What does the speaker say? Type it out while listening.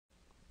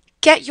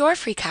Get your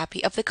free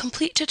copy of the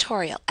complete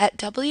tutorial at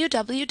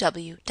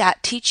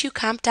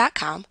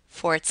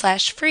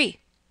www.teachucomp.com/free.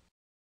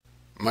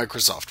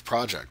 Microsoft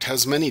Project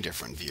has many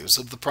different views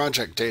of the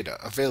project data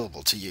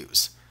available to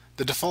use.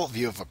 The default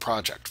view of a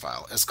project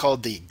file is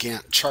called the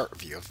Gantt chart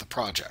view of the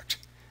project.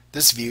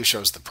 This view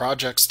shows the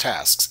project's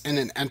tasks in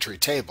an entry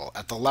table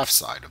at the left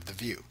side of the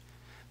view.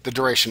 The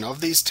duration of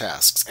these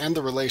tasks and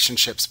the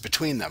relationships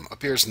between them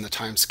appears in the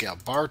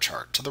timescale bar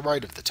chart to the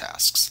right of the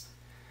tasks.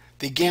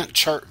 The Gantt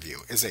chart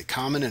view is a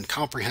common and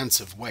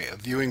comprehensive way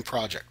of viewing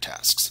project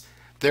tasks.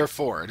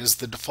 Therefore, it is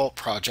the default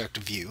project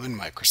view in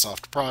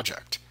Microsoft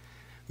Project.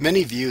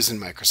 Many views in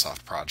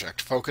Microsoft Project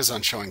focus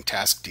on showing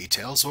task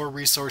details or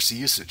resource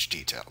usage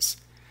details.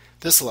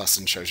 This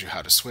lesson shows you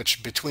how to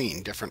switch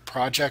between different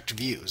project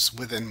views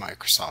within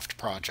Microsoft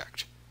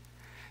Project.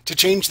 To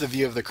change the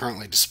view of the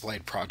currently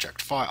displayed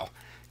project file,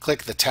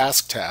 click the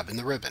Task tab in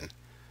the ribbon.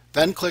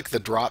 Then click the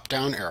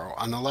drop-down arrow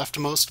on the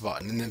leftmost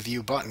button in the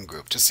View button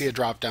group to see a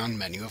drop-down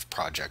menu of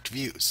project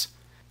views.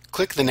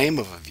 Click the name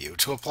of a view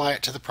to apply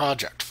it to the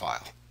project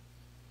file.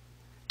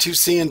 To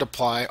see and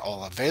apply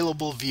all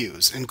available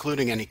views,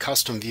 including any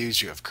custom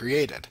views you have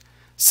created,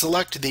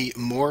 select the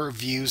More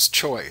Views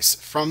choice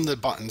from the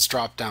button's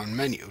drop-down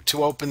menu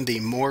to open the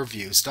More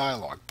Views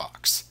dialog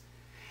box.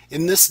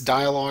 In this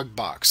dialog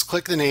box,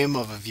 click the name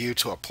of a view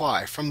to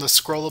apply from the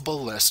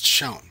scrollable list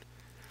shown.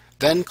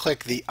 Then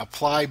click the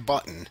Apply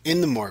button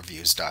in the More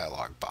Views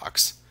dialog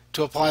box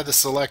to apply the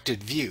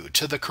selected view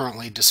to the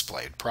currently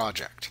displayed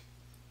project.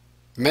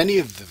 Many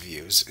of the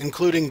views,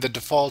 including the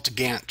default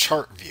Gantt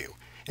chart view,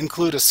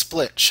 include a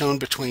split shown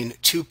between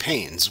two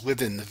panes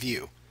within the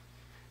view.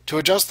 To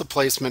adjust the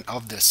placement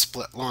of this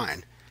split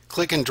line,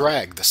 click and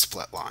drag the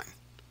split line.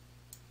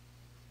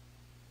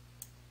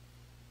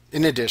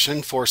 In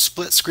addition, for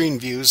split-screen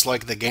views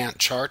like the Gantt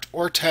chart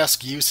or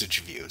task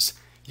usage views,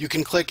 you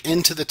can click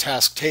into the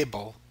task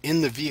table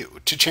in the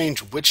view to change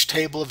which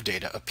table of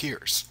data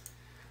appears.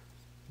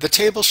 The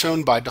table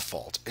shown by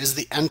default is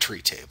the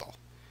entry table.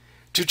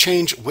 To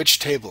change which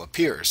table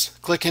appears,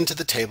 click into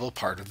the table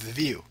part of the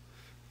view.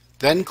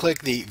 Then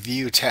click the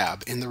View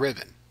tab in the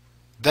ribbon.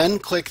 Then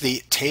click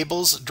the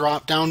Tables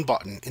drop-down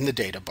button in the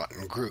Data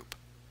button group.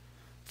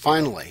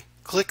 Finally,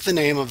 click the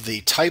name of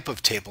the type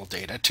of table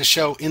data to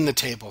show in the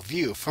table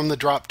view from the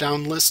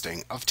drop-down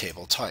listing of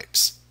table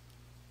types.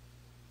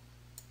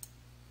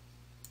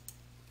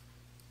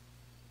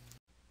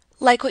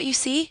 Like what you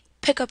see?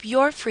 Pick up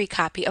your free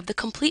copy of the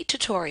complete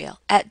tutorial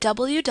at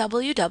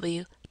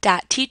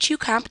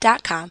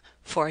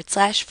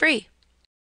www.teachucomp.com/free.